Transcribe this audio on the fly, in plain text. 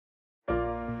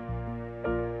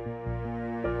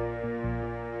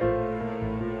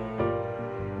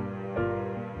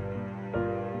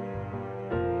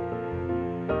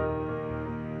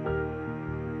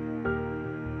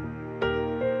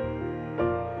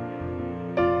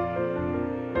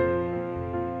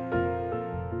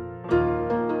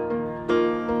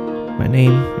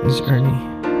name is Ernie.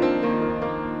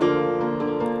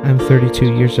 I'm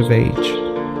 32 years of age.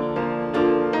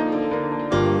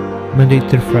 Monday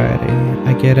through Friday,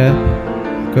 I get up,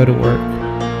 go to work,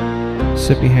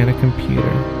 sit behind a computer,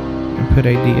 and put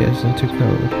ideas into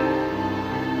code.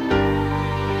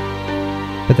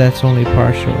 But that's only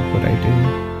partial of what I do.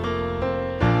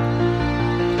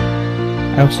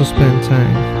 I also spend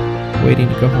time waiting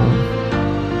to go home.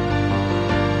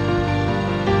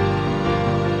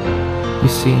 You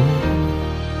see,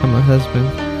 I'm a husband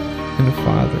and a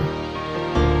father.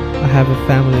 I have a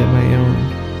family of my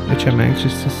own, which I'm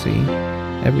anxious to see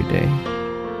every day.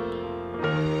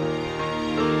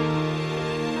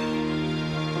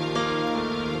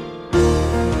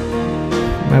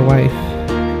 My wife,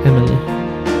 Emily,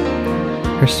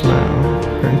 her smile,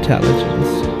 her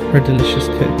intelligence, her delicious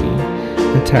cooking,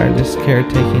 and tireless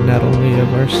caretaking not only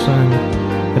of our son,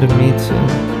 but of me too,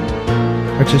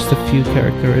 are just a few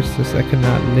characteristics I could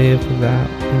not live without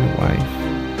in a wife.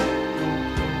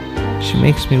 She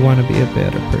makes me want to be a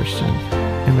better person,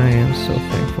 and I am so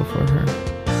thankful for her.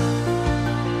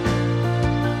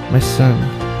 My son,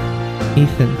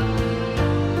 Ethan,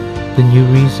 the new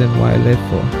reason why I live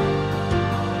for.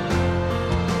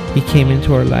 He came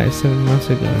into our lives 7 months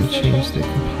ago and changed it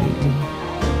completely.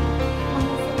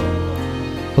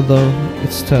 Although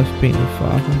it's tough being a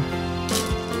father,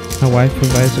 my wife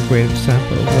provides a great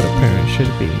example of what a parent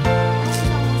should be.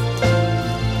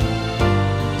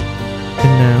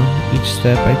 And now, each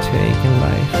step I take in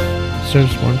life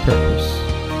serves one purpose: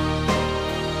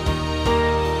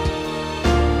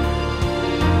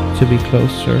 to be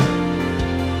closer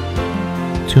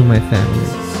to my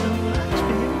family.